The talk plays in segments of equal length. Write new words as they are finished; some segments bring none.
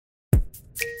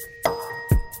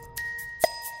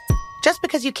Just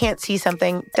because you can't see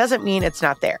something doesn't mean it's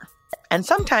not there. And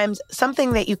sometimes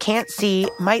something that you can't see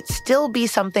might still be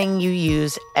something you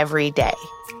use every day.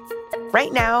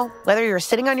 Right now, whether you're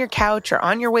sitting on your couch or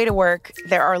on your way to work,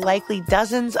 there are likely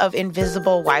dozens of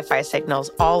invisible Wi-Fi signals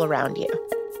all around you.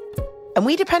 And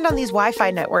we depend on these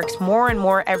Wi-Fi networks more and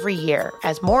more every year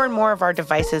as more and more of our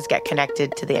devices get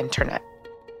connected to the internet.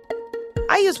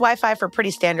 I use Wi-Fi for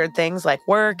pretty standard things like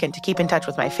work and to keep in touch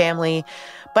with my family,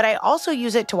 but I also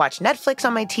use it to watch Netflix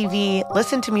on my TV,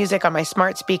 listen to music on my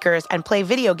smart speakers, and play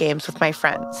video games with my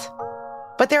friends.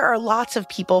 But there are lots of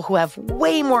people who have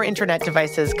way more internet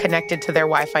devices connected to their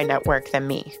Wi-Fi network than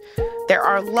me. There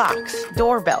are locks,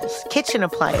 doorbells, kitchen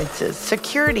appliances,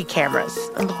 security cameras,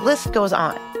 and the list goes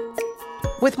on.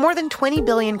 With more than 20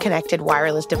 billion connected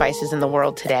wireless devices in the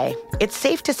world today, it's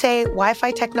safe to say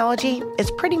Wi-Fi technology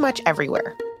is pretty much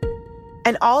everywhere.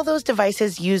 And all those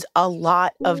devices use a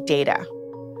lot of data.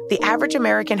 The average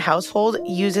American household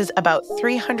uses about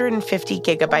 350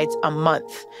 gigabytes a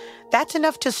month. That's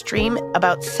enough to stream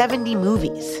about 70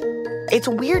 movies. It's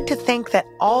weird to think that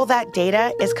all that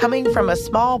data is coming from a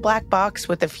small black box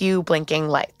with a few blinking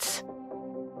lights.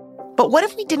 But what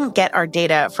if we didn't get our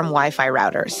data from Wi-Fi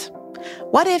routers?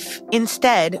 What if,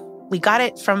 instead, we got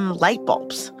it from light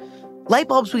bulbs? Light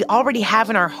bulbs we already have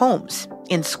in our homes,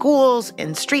 in schools,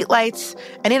 in streetlights,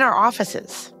 and in our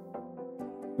offices.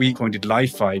 We coined it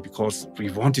Li-Fi because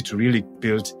we wanted to really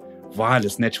build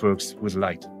wireless networks with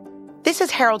light. This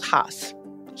is Harold Haas.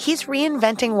 He's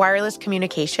reinventing wireless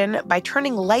communication by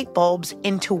turning light bulbs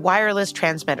into wireless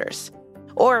transmitters,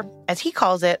 or, as he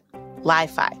calls it,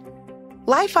 Li-Fi.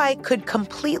 Li-Fi could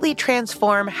completely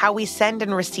transform how we send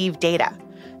and receive data.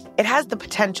 It has the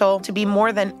potential to be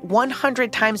more than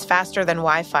 100 times faster than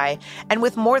Wi-Fi, and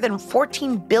with more than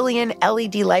 14 billion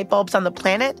LED light bulbs on the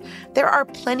planet, there are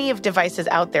plenty of devices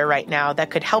out there right now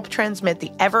that could help transmit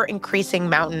the ever-increasing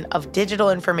mountain of digital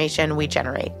information we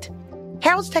generate.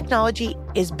 Harold's technology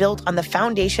is built on the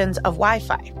foundations of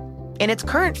Wi-Fi. In its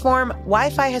current form,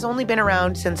 Wi-Fi has only been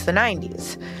around since the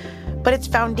 90s, but its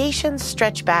foundations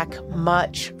stretch back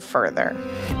much further.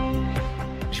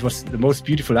 She was the most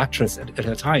beautiful actress at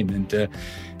her time and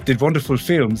did wonderful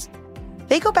films.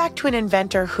 They go back to an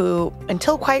inventor who,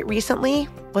 until quite recently,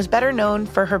 was better known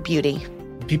for her beauty.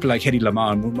 People like Hedy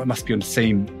Lamarr must be on the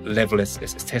same level as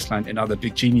Tesla and other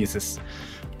big geniuses.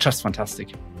 Just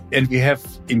fantastic. And we have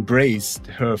embraced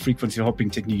her frequency hopping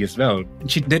technique as well.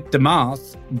 She did the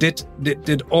math, did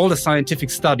all the scientific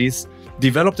studies,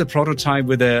 developed a prototype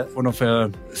with one of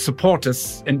her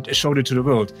supporters and showed it to the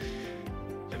world.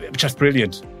 Just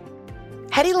brilliant.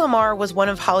 Hedy Lamarr was one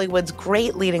of Hollywood's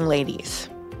great leading ladies.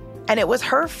 And it was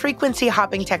her frequency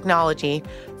hopping technology,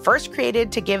 first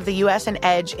created to give the U.S. an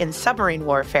edge in submarine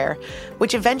warfare,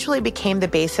 which eventually became the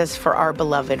basis for our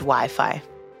beloved Wi-Fi.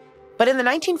 But in the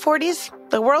 1940s,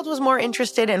 the world was more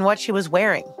interested in what she was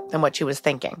wearing than what she was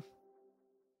thinking.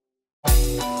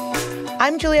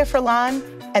 I'm Julia Furlan,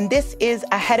 and this is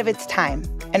Ahead of Its Time,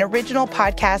 an original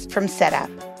podcast from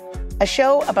SetApp, a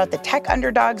show about the tech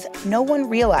underdogs no one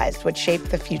realized would shape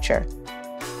the future.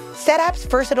 SetApp's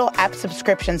versatile app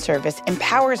subscription service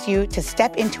empowers you to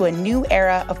step into a new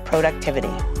era of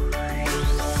productivity.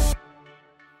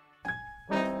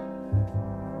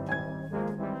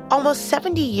 Almost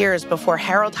 70 years before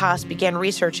Harold Haas began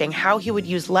researching how he would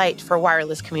use light for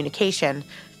wireless communication,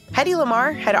 Hedy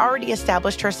Lamarr had already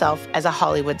established herself as a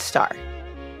Hollywood star.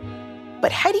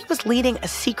 But Hedy was leading a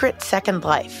secret second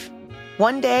life.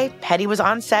 One day, Hedy was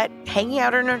on set, hanging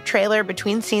out in her trailer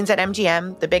between scenes at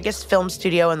MGM, the biggest film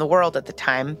studio in the world at the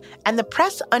time, and the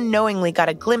press unknowingly got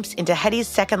a glimpse into Hedy's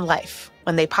second life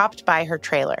when they popped by her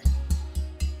trailer.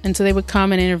 And so they would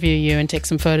come and interview you and take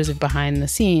some photos of behind the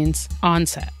scenes on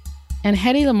set. And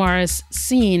Hedy Lamarr is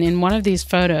seen in one of these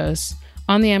photos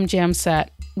on the MGM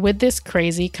set with this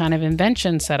crazy kind of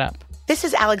invention set up. This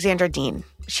is Alexandra Dean.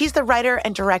 She's the writer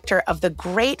and director of the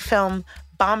great film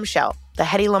Bombshell, the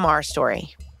Hedy Lamarr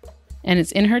story. And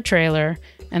it's in her trailer,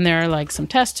 and there are like some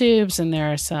test tubes, and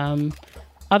there are some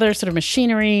other sort of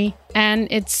machinery. And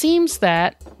it seems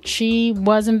that she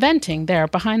was inventing there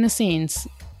behind the scenes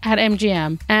at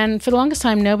MGM. And for the longest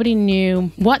time, nobody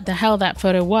knew what the hell that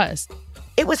photo was.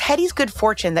 It was Hedy's good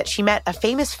fortune that she met a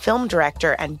famous film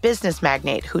director and business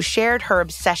magnate who shared her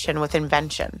obsession with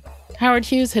invention. Howard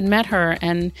Hughes had met her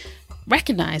and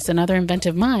recognized another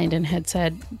inventive mind and had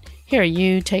said, here,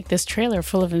 you take this trailer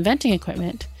full of inventing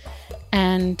equipment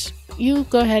and you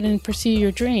go ahead and pursue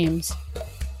your dreams.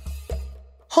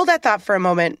 Hold that thought for a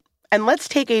moment, and let's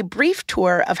take a brief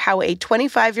tour of how a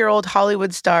 25-year-old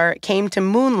Hollywood star came to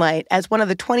moonlight as one of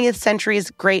the 20th century's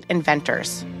great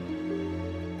inventors.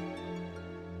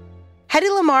 Hedy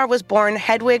Lamarr was born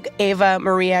Hedwig Eva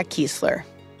Maria Kiesler.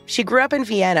 She grew up in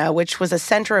Vienna, which was a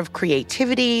center of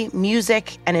creativity,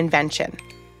 music, and invention.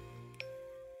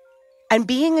 And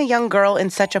being a young girl in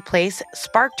such a place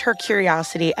sparked her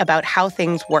curiosity about how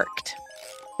things worked.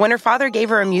 When her father gave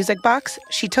her a music box,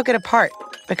 she took it apart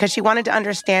because she wanted to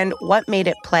understand what made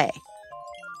it play.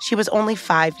 She was only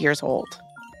 5 years old.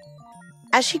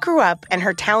 As she grew up and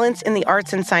her talents in the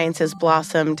arts and sciences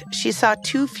blossomed, she saw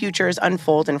two futures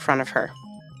unfold in front of her.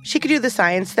 She could do the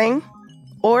science thing,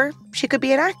 or she could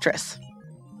be an actress.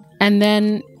 And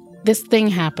then this thing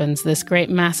happens, this great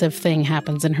massive thing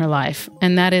happens in her life,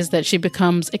 and that is that she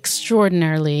becomes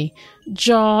extraordinarily,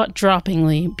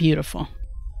 jaw-droppingly beautiful.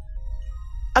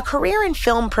 A career in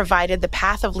film provided the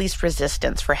path of least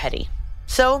resistance for Hedy.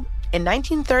 So, in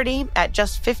 1930, at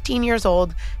just 15 years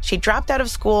old, she dropped out of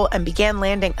school and began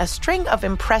landing a string of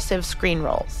impressive screen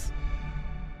roles.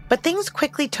 But things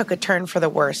quickly took a turn for the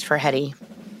worse for Hedy.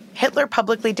 Hitler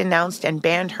publicly denounced and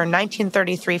banned her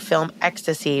 1933 film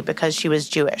Ecstasy because she was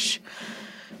Jewish.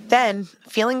 Then,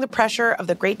 feeling the pressure of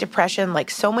the Great Depression like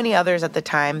so many others at the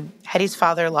time, Hedy's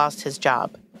father lost his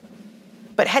job.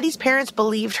 But Hedy's parents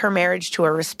believed her marriage to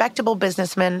a respectable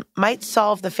businessman might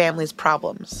solve the family's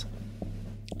problems.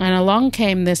 And along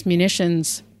came this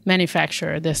munitions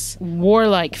manufacturer, this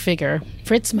warlike figure,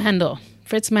 Fritz Mandl.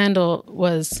 Fritz Mandl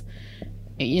was,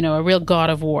 a real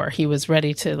god of war. He was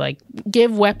ready to,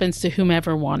 give weapons to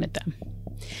whomever wanted them.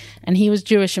 And he was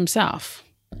Jewish himself,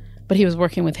 but he was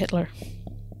working with Hitler.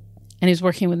 And he was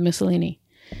working with Mussolini.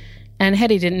 And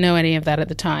Hedy didn't know any of that at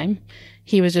the time.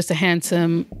 He was just a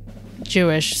handsome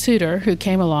Jewish suitor who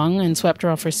came along and swept her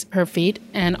off her feet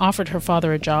and offered her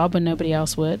father a job when nobody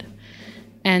else would,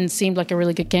 and seemed like a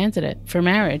really good candidate for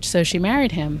marriage, so she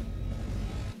married him.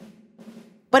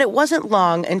 But it wasn't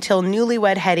long until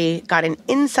newlywed Hedy got an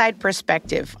inside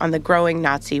perspective on the growing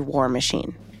Nazi war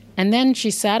machine. And then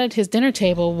she sat at his dinner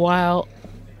table while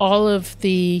all of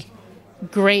the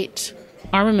great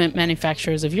armament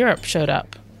manufacturers of Europe showed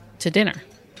up to dinner.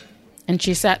 And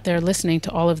she sat there listening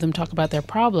to all of them talk about their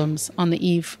problems on the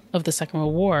eve of the Second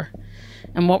World War.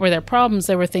 And what were their problems?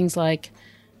 There were things like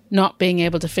not being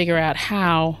able to figure out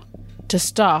how to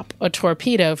stop a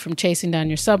torpedo from chasing down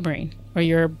your submarine or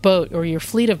your boat or your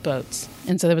fleet of boats.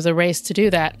 And so there was a race to do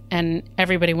that, and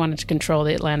everybody wanted to control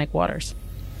the Atlantic waters.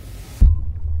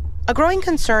 A growing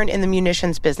concern in the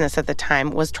munitions business at the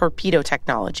time was torpedo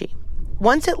technology.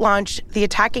 Once it launched, the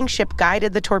attacking ship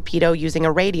guided the torpedo using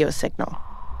a radio signal.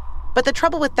 But the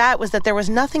trouble with that was that there was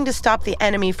nothing to stop the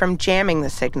enemy from jamming the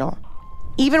signal.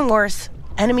 Even worse,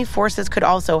 enemy forces could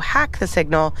also hack the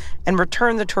signal and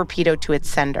return the torpedo to its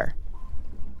sender.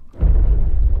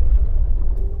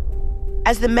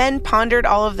 As the men pondered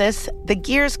all of this, the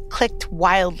gears clicked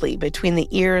wildly between the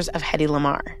ears of Hedy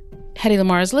Lamarr. Hedy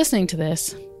Lamarr is listening to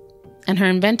this, and her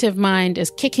inventive mind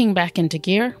is kicking back into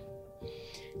gear,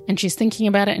 and she's thinking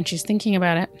about it, and she's thinking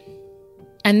about it.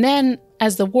 And then,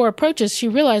 as the war approaches, she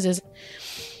realizes,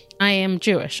 I am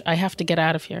Jewish. I have to get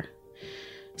out of here.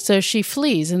 So she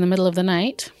flees in the middle of the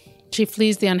night. She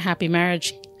flees the unhappy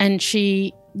marriage, and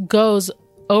she goes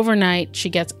overnight. She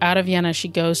gets out of Vienna. She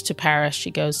goes to Paris.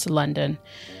 She goes to London.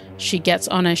 She gets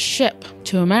on a ship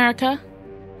to America.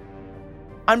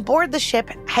 On board the ship,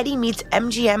 Hedy meets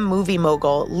MGM movie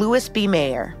mogul Louis B.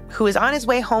 Mayer, who is on his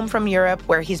way home from Europe,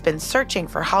 where he's been searching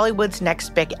for Hollywood's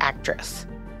next big actress.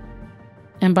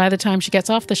 And by the time she gets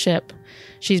off the ship,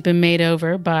 she's been made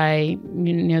over by,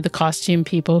 the costume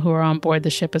people who are on board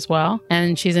the ship as well.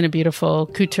 And she's in a beautiful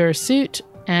couture suit,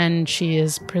 and she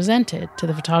is presented to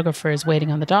the photographers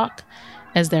waiting on the dock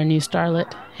as their new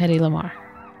starlet, Hedy Lamarr.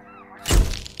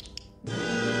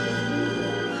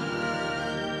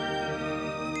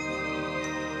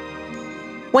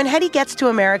 When Hedy gets to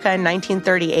America in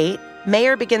 1938,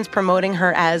 Mayer begins promoting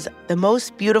her as the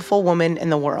most beautiful woman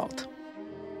in the world.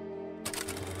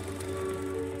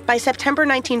 By September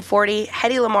 1940,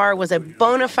 Hedy Lamarr was a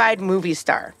bona fide movie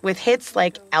star with hits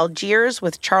like Algiers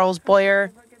with Charles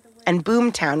Boyer and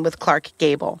Boomtown with Clark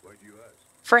Gable.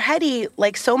 For Hedy,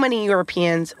 like so many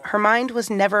Europeans, her mind was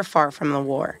never far from the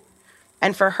war.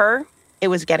 And for her, it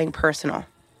was getting personal.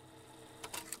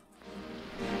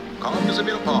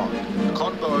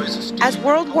 As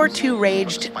World War II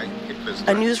raged,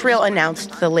 a newsreel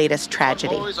announced the latest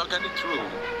tragedy.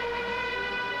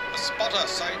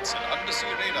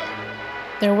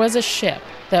 There was a ship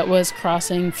that was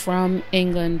crossing from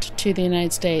England to the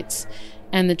United States,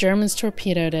 and the Germans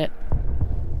torpedoed it.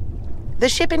 The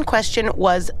ship in question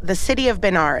was the city of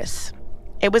Benares.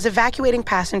 It was evacuating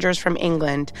passengers from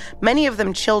England, many of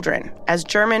them children, as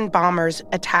German bombers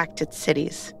attacked its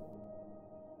cities.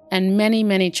 And many,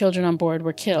 many children on board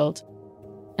were killed.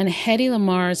 And Hedy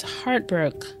Lamar's heart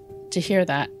broke to hear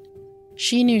that.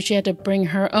 She knew she had to bring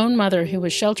her own mother, who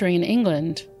was sheltering in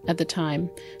England at the time,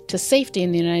 to safety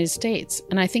in the United States.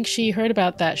 And I think she heard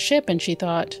about that ship and she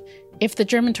thought, if the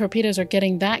German torpedoes are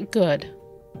getting that good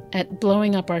at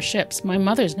blowing up our ships, my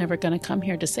mother's never going to come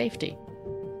here to safety.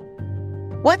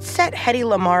 What set Hedy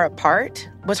Lamarr apart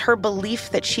was her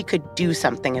belief that she could do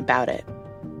something about it.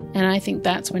 And I think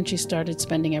that's when she started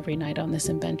spending every night on this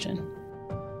invention.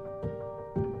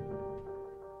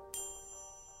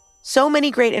 So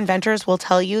many great inventors will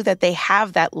tell you that they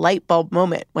have that light bulb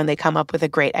moment when they come up with a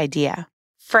great idea.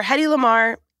 For Hedy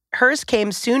Lamarr, hers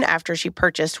came soon after she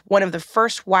purchased one of the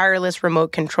first wireless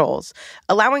remote controls,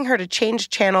 allowing her to change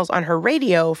channels on her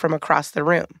radio from across the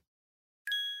room.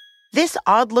 This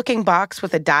odd-looking box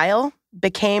with a dial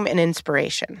became an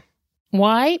inspiration.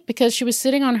 Why? Because she was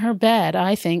sitting on her bed,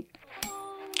 I think,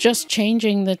 just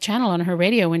changing the channel on her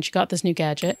radio when she got this new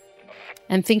gadget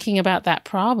and thinking about that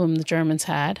problem the Germans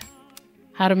had,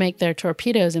 how to make their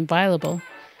torpedoes inviolable.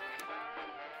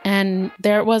 And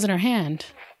there it was in her hand.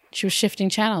 She was shifting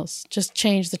channels, just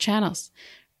change the channels.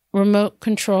 Remote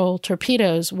control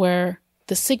torpedoes where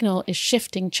the signal is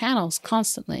shifting channels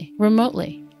constantly,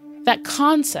 remotely. That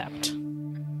concept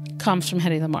comes from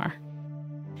Hedy Lamarr.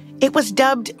 It was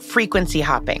dubbed frequency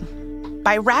hopping.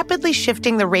 By rapidly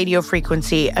shifting the radio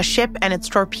frequency a ship and its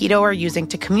torpedo are using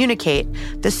to communicate,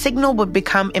 the signal would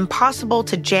become impossible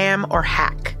to jam or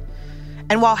hack.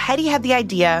 And while Hedy had the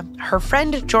idea, her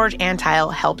friend George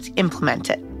Antile helped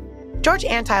implement it. George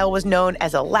Antile was known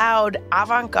as a loud,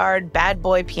 avant-garde bad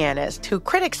boy pianist who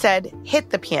critics said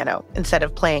hit the piano instead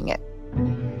of playing it.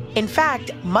 In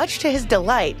fact, much to his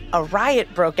delight, a riot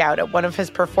broke out at one of his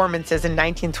performances in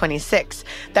 1926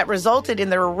 that resulted in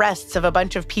the arrests of a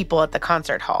bunch of people at the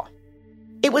concert hall.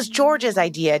 It was George's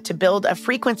idea to build a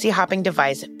frequency-hopping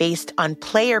device based on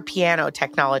player piano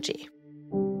technology.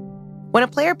 When a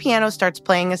player piano starts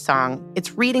playing a song,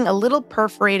 it's reading a little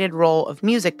perforated roll of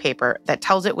music paper that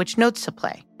tells it which notes to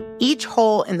play. Each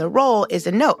hole in the roll is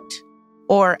a note,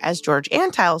 or as George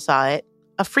Antile saw it,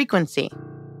 a frequency.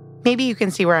 Maybe you can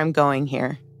see where I'm going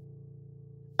here.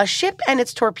 A ship and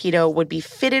its torpedo would be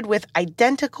fitted with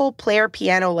identical player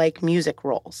piano-like music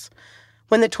rolls.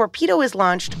 When the torpedo is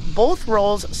launched, both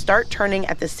rolls start turning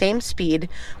at the same speed,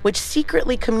 which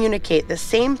secretly communicate the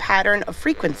same pattern of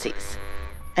frequencies.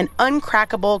 An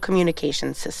uncrackable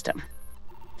communication system.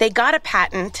 They got a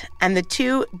patent, and the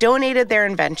two donated their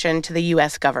invention to the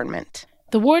U.S. government.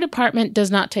 The War Department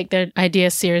does not take their idea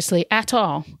seriously at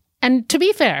all. And to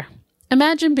be fair,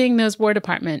 imagine being those War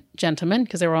Department gentlemen,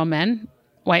 because they were all men,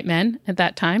 white men at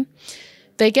that time.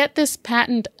 They get this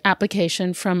patent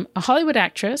application from a Hollywood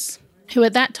actress who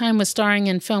at that time was starring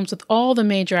in films with all the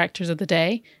major actors of the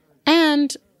day,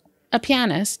 and a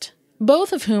pianist,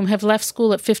 both of whom have left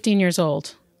school at 15 years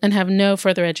old and have no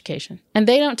further education. And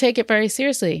they don't take it very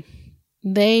seriously.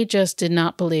 They just did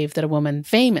not believe that a woman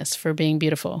famous for being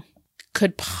beautiful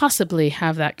could possibly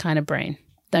have that kind of brain.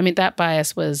 I mean, that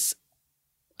bias was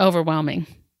overwhelming.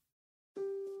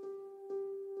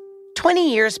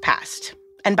 20 years passed,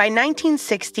 and by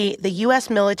 1960, the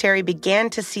U.S. military began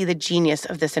to see the genius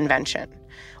of this invention.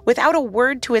 Without a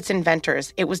word to its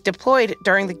inventors, it was deployed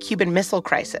during the Cuban Missile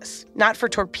Crisis, not for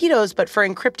torpedoes, but for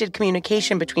encrypted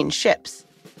communication between ships.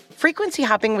 Frequency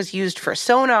hopping was used for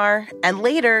sonar, and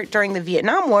later, during the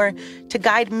Vietnam War, to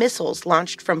guide missiles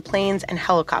launched from planes and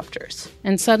helicopters.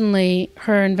 And suddenly,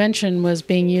 her invention was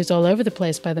being used all over the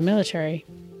place by the military.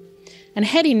 And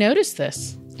Hedy noticed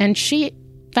this, and she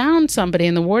found somebody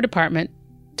in the War Department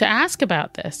to ask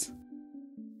about this.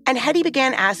 And Hedy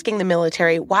began asking the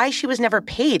military why she was never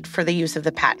paid for the use of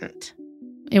the patent.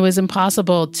 It was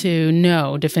impossible to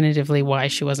know definitively why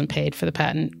she wasn't paid for the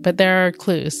patent, but there are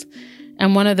clues.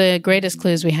 And one of the greatest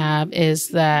clues we have is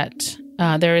that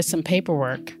there is some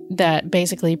paperwork that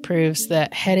basically proves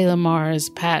that Hedy Lamarr's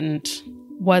patent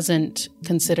wasn't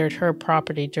considered her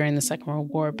property during the Second World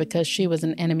War because she was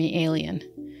an enemy alien.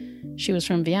 She was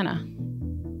from Vienna,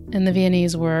 and the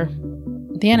Viennese were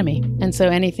the enemy. And so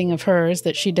anything of hers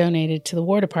that she donated to the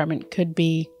War Department could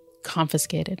be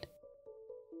confiscated.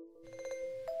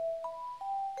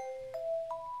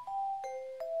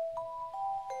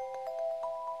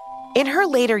 In her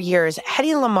later years,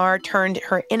 Hedy Lamarr turned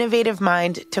her innovative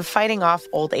mind to fighting off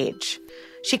old age.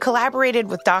 She collaborated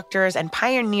with doctors and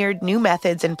pioneered new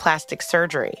methods in plastic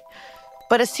surgery.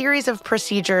 But a series of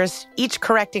procedures, each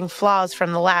correcting flaws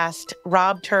from the last,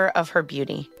 robbed her of her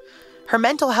beauty. Her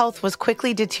mental health was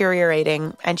quickly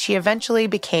deteriorating, and she eventually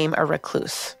became a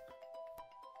recluse.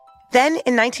 Then,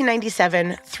 in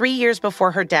 1997, 3 years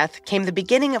before her death, came the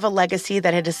beginning of a legacy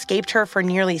that had escaped her for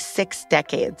nearly 6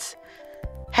 decades.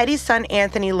 Hetty's son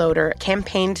Anthony Loder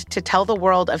campaigned to tell the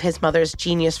world of his mother's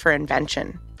genius for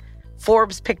invention.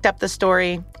 Forbes picked up the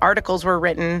story, articles were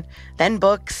written, then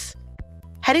books.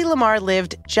 Hetty Lamar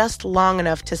lived just long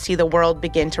enough to see the world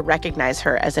begin to recognize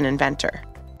her as an inventor.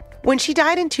 When she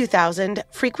died in 2000,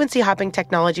 frequency hopping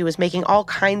technology was making all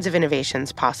kinds of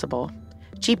innovations possible.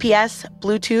 GPS,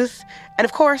 Bluetooth, and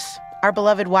of course, our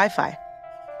beloved Wi-Fi.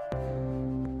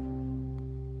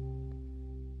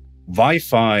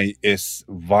 Wi-Fi is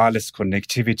wireless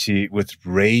connectivity with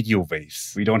radio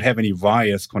waves. We don't have any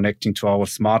wires connecting to our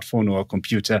smartphone or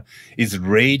computer. It's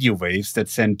radio waves that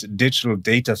send digital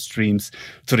data streams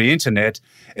to the internet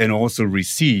and also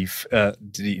receive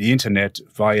the internet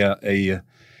via a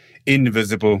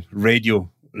invisible radio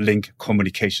link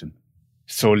communication.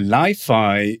 So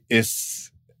Li-Fi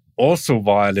is also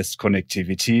wireless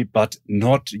connectivity, but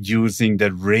not using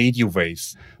the radio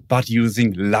waves, but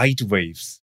using light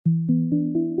waves.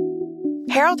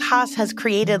 Harold Haas has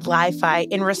created Li-Fi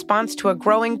in response to a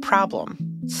growing problem,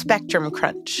 spectrum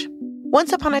crunch.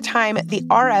 Once upon a time, the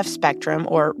RF spectrum,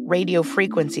 or radio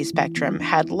frequency spectrum,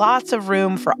 had lots of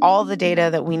room for all the data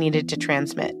that we needed to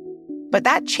transmit. But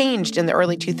that changed in the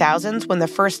early 2000s when the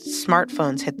first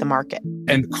smartphones hit the market.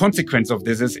 And consequence of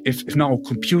this is if now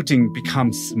computing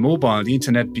becomes mobile, the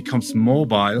internet becomes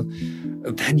mobile,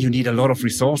 then you need a lot of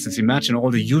resources. Imagine all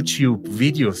the YouTube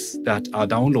videos that are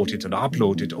downloaded and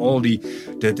uploaded, all the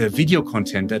video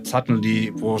content that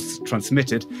suddenly was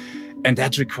transmitted. And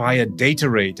that required data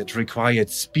rate, it required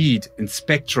speed and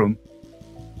spectrum.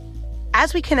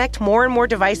 As we connect more and more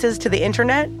devices to the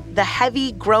internet, the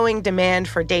heavy, growing demand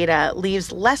for data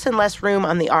leaves less and less room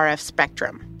on the RF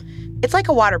spectrum. It's like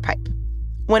a water pipe.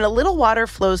 When a little water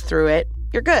flows through it,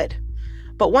 you're good.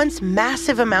 But once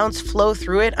massive amounts flow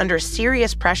through it under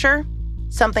serious pressure,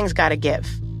 something's got to give.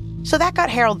 So that got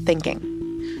Harold thinking.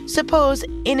 Suppose,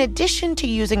 in addition to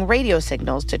using radio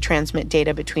signals to transmit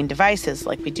data between devices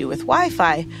like we do with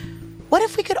Wi-Fi, what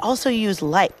if we could also use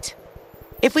light?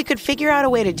 If we could figure out a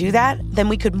way to do that, then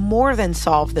we could more than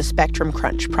solve the spectrum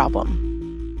crunch problem.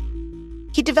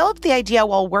 He developed the idea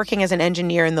while working as an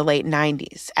engineer in the late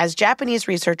 90s, as Japanese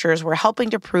researchers were helping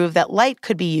to prove that light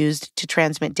could be used to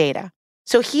transmit data.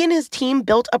 So he and his team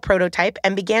built a prototype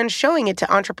and began showing it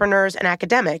to entrepreneurs and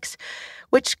academics,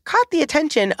 which caught the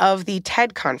attention of the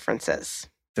TED conferences.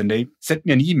 Then they sent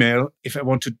me an email if I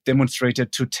want to demonstrate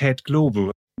it to TED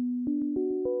Global.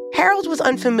 Harold was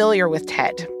unfamiliar with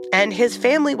TED, and his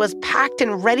family was packed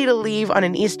and ready to leave on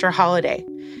an Easter holiday.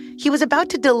 He was about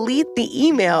to delete the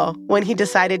email when he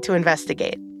decided to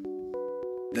investigate.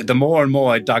 The more and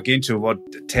more I dug into what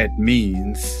TED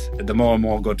means, the more and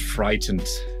more I got frightened.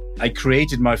 I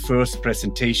created my first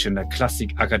presentation, a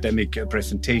classic academic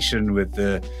presentation with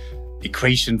the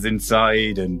equations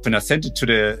inside. And when I sent it to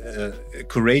the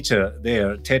curator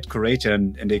there, TED curator,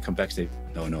 and they come back and say,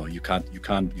 no, you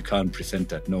can't present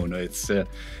that. No, it's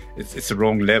the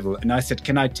wrong level. And I said,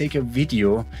 can I take a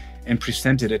video and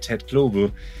present it at TED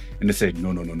Global? And they said,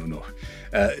 no.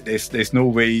 There's no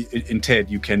way in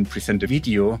TED you can present a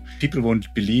video. People won't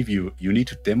believe you. You need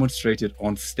to demonstrate it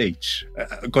on stage.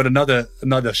 I got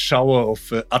another shower of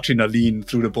adrenaline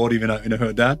through the body when I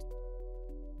heard that.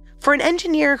 For an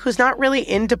engineer who's not really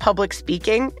into public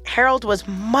speaking, Harold was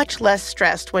much less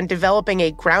stressed when developing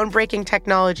a groundbreaking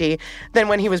technology than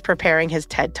when he was preparing his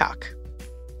TED Talk.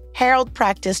 Harold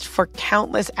practiced for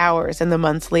countless hours in the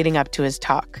months leading up to his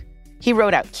talk. He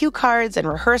wrote out cue cards and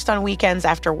rehearsed on weekends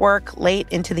after work, late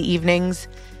into the evenings.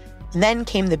 And then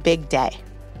came the big day.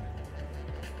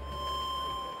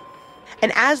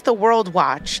 And as the world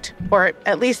watched, or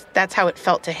at least that's how it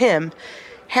felt to him,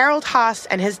 Harold Haas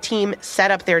and his team set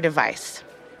up their device.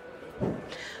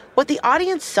 What the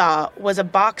audience saw was a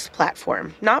box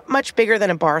platform, not much bigger than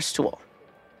a bar stool.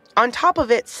 On top of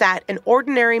it sat an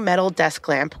ordinary metal desk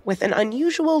lamp with an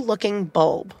unusual-looking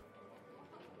bulb.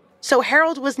 So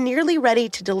Harold was nearly ready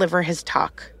to deliver his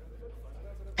talk.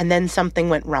 And then something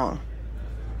went wrong.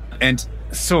 And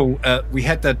so we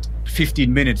had that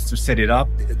 15 minutes to set it up.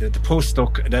 The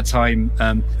postdoc at that time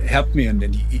helped me, and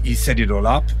then he set it all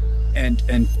up. And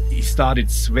he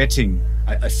started sweating.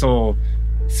 I saw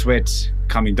sweat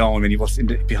coming down when he was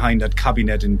behind that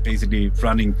cabinet and basically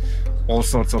running all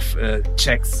sorts of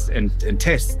checks and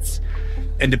tests.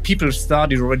 And the people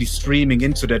started already streaming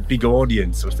into that big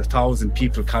audience with 1,000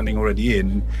 people coming already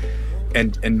in.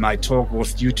 And my talk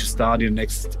was due to start in the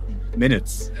next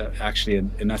minutes, actually.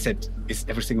 And I said, is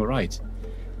everything all right?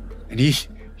 And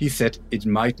he said, it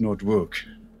might not work.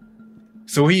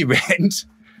 So he went,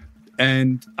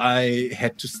 and I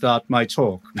had to start my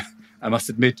talk. I must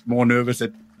admit, more nervous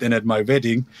than at my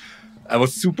wedding. I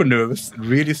was super nervous,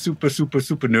 really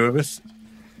super nervous.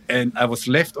 And I was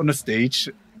left on a stage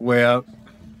where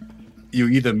you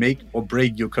either make or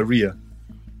break your career.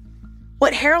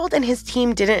 What Harold and his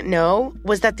team didn't know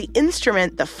was that the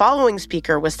instrument the following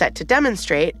speaker was set to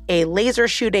demonstrate, a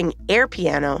laser-shooting air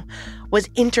piano, was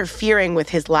interfering with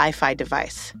his Li-Fi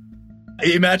device.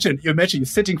 Imagine you're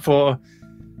sitting for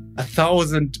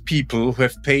 1,000 people who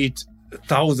have paid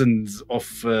thousands of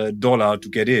dollars to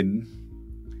get in.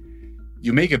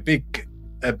 You make a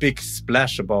big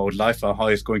splash about Li-Fi, how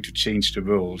it's going to change the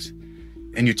world,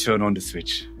 and you turn on the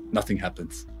switch. Nothing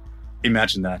happens.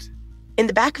 Imagine that. In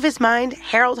the back of his mind,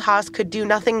 Harold Haas could do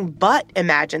nothing but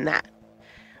imagine that.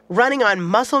 Running on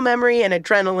muscle memory and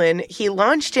adrenaline, he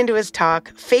launched into his talk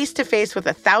face-to-face with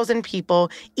 1,000 people,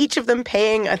 each of them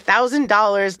paying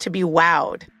 $1,000 to be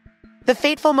wowed. The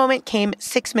fateful moment came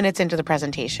 6 minutes into the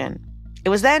presentation. It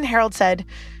was then Harold said,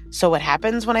 "So what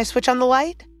happens when I switch on the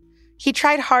light?" He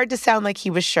tried hard to sound like he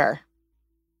was sure.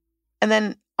 And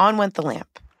then on went the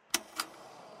lamp.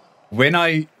 When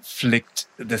I flicked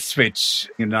the switch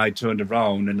and I turned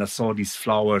around and I saw these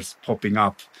flowers popping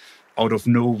up out of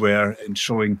nowhere and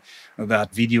showing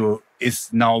that video is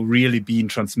now really being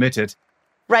transmitted.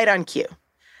 Right on cue.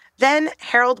 Then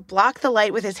Harold blocked the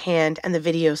light with his hand and the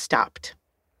video stopped.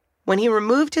 When he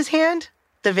removed his hand,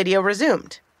 the video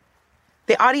resumed.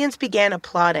 The audience began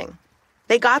applauding.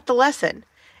 They got the lesson.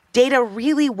 Data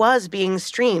really was being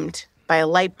streamed by a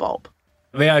light bulb.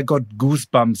 Where I got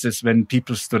goosebumps is when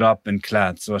people stood up and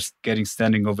clapped. So I was getting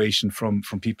standing ovation from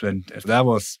people. And that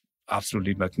was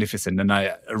absolutely magnificent. And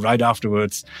right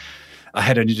afterwards, I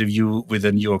had an interview with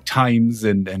the New York Times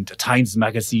and the Times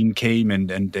magazine came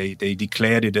and they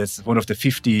declared it as one of the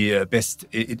 50 best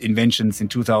inventions in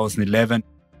 2011.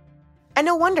 And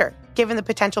no wonder, given the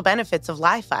potential benefits of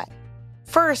Li-Fi.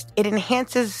 First, it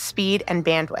enhances speed and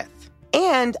bandwidth.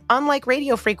 And unlike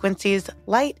radio frequencies,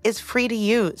 light is free to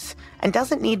use and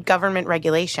doesn't need government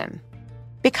regulation.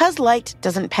 Because light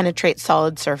doesn't penetrate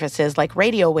solid surfaces like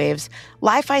radio waves,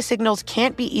 Li-Fi signals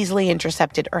can't be easily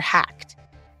intercepted or hacked.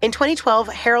 In 2012,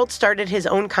 Harold started his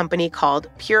own company called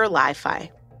Pure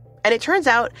Li-Fi. And it turns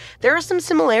out there are some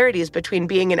similarities between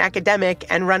being an academic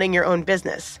and running your own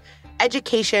business.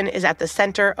 Education is at the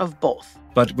center of both.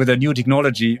 But with a new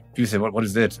technology, you say, what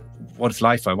is that? What is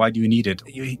Li-Fi? Why do you need it?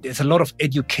 There's a lot of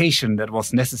education that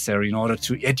was necessary in order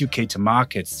to educate the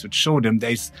markets, to show them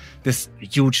there's this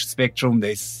huge spectrum,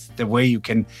 there's the way you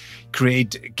can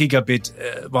create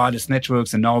gigabit wireless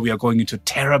networks, and now we are going into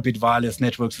terabit wireless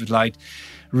networks with light.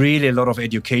 Really a lot of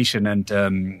education, and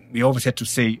we always had to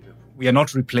say, we are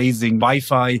not replacing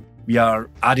Wi-Fi, we are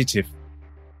additive.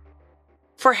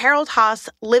 For Harold Haas,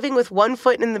 living with one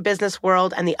foot in the business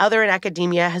world and the other in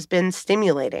academia has been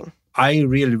stimulating. I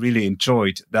really, really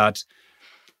enjoyed that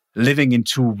living in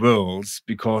two worlds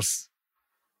because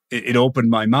it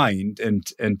opened my mind. And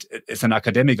as an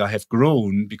academic, I have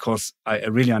grown because I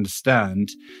really understand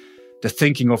the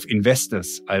thinking of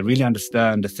investors. I really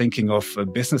understand the thinking of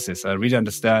businesses. I really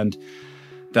understand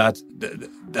that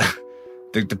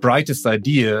the brightest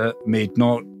idea may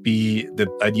not be the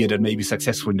idea that may be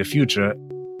successful in the future.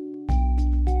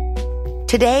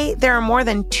 Today, there are more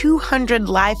than 200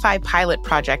 Li-Fi pilot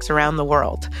projects around the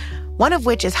world, one of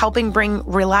which is helping bring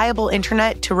reliable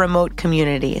internet to remote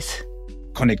communities.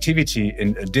 Connectivity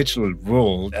in a digital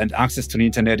world and access to the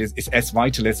internet is as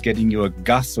vital as getting your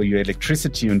gas or your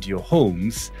electricity into your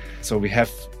homes. So we have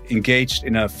engaged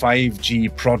in a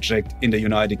 5G project in the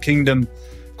United Kingdom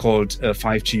called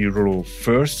 5G Rural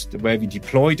First, where we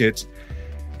deployed it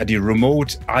at the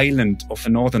remote island of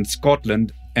northern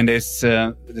Scotland. And there's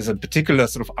a particular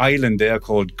sort of island there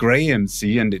called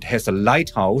Grahamsea, and it has a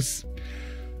lighthouse.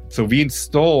 So we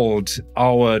installed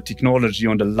our technology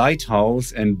on the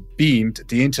lighthouse and beamed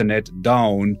the internet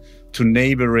down to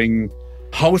neighboring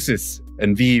houses.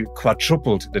 And we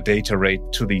quadrupled the data rate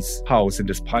to these houses in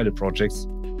this pilot projects.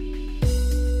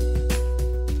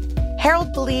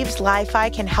 Harold believes Li-Fi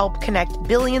can help connect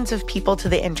billions of people to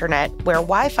the internet where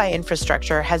Wi-Fi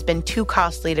infrastructure has been too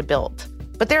costly to build.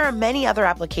 But there are many other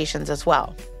applications as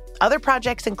well. Other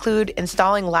projects include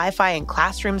installing Li-Fi in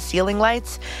classroom ceiling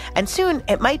lights, and soon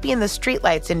it might be in the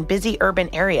streetlights in busy urban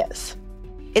areas.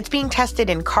 It's being tested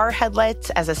in car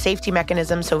headlights as a safety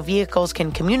mechanism so vehicles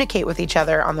can communicate with each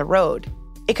other on the road.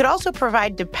 It could also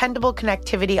provide dependable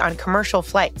connectivity on commercial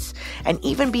flights and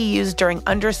even be used during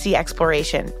undersea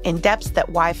exploration in depths that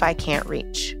Wi-Fi can't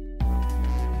reach.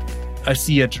 I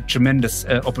see a tremendous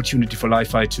opportunity for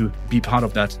Li-Fi to be part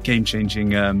of that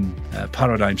game-changing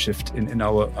paradigm shift in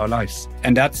our lives.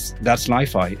 And that's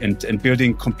Li-Fi. And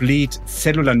building complete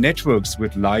cellular networks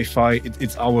with Li-Fi,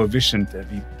 it's our vision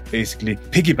that we basically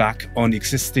piggyback on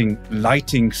existing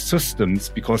lighting systems,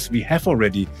 because we have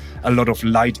already a lot of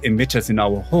light emitters in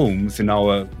our homes, in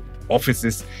our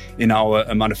offices, in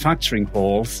our manufacturing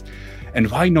halls.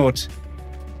 And why not,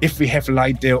 if we have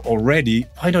light there already,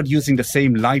 why not using the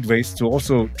same light waves to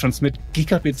also transmit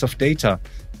gigabits of data?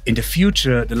 In the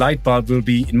future, the light bulb will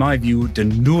be, in my view, the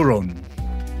neuron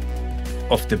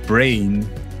of the brain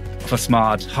of a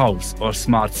smart house or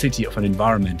smart city, of an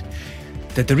environment.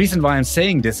 That the reason why I'm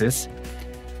saying this is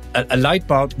a light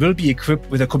bulb will be equipped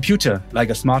with a computer, like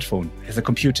a smartphone has a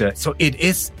computer. So it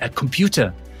is a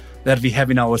computer that we have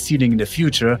in our ceiling in the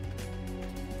future.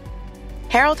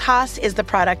 Harold Haas is the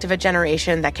product of a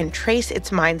generation that can trace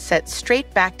its mindset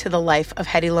straight back to the life of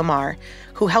Hedy Lamarr,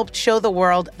 who helped show the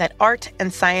world that art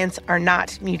and science are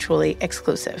not mutually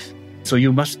exclusive. So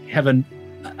you must have an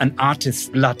artist's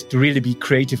blood to really be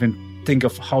creative and think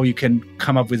of how you can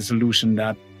come up with a solution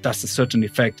that does a certain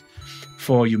effect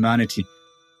for humanity.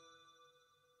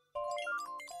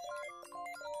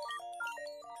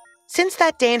 Since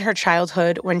that day in her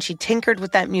childhood when she tinkered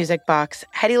with that music box,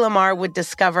 Hedy Lamarr would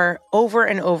discover over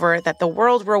and over that the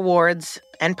world rewards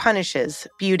and punishes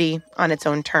beauty on its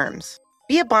own terms.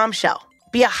 Be a bombshell.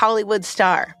 Be a Hollywood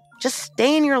star. Just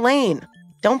stay in your lane.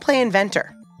 Don't play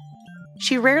inventor.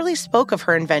 She rarely spoke of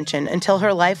her invention until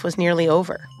her life was nearly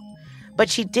over. But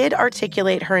she did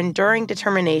articulate her enduring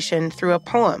determination through a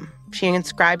poem she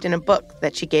inscribed in a book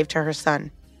that she gave to her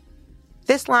son.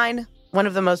 This line, one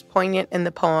of the most poignant in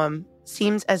the poem,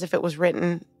 seems as if it was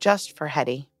written just for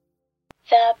Hedy.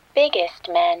 The biggest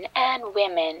men and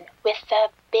women with the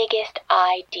biggest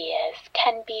ideas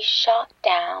can be shot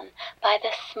down by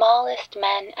the smallest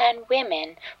men and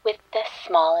women with the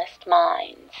smallest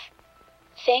minds.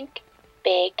 Think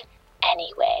big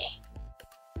anyway.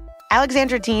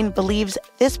 Alexandra Dean believes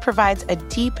this provides a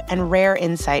deep and rare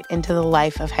insight into the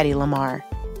life of Hedy Lamarr.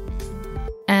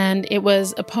 And it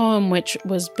was a poem which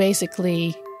was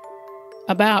basically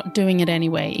about doing it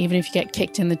anyway, even if you get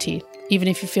kicked in the teeth, even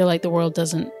if you feel like the world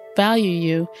doesn't value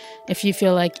you, if you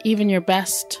feel like even your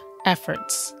best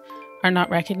efforts are not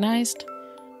recognized,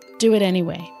 do it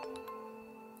anyway.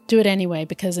 Do it anyway,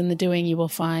 because in the doing you will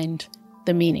find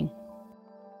the meaning.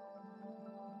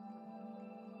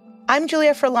 I'm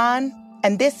Julia Furlan,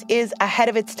 and this is Ahead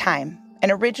of Its Time, an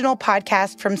original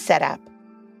podcast from SetApp.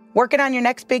 Working on your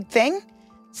next big thing?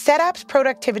 SetApp's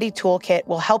productivity toolkit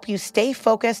will help you stay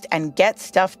focused and get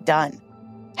stuff done.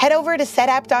 Head over to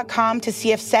setapp.com to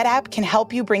see if SetApp can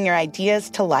help you bring your ideas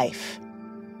to life.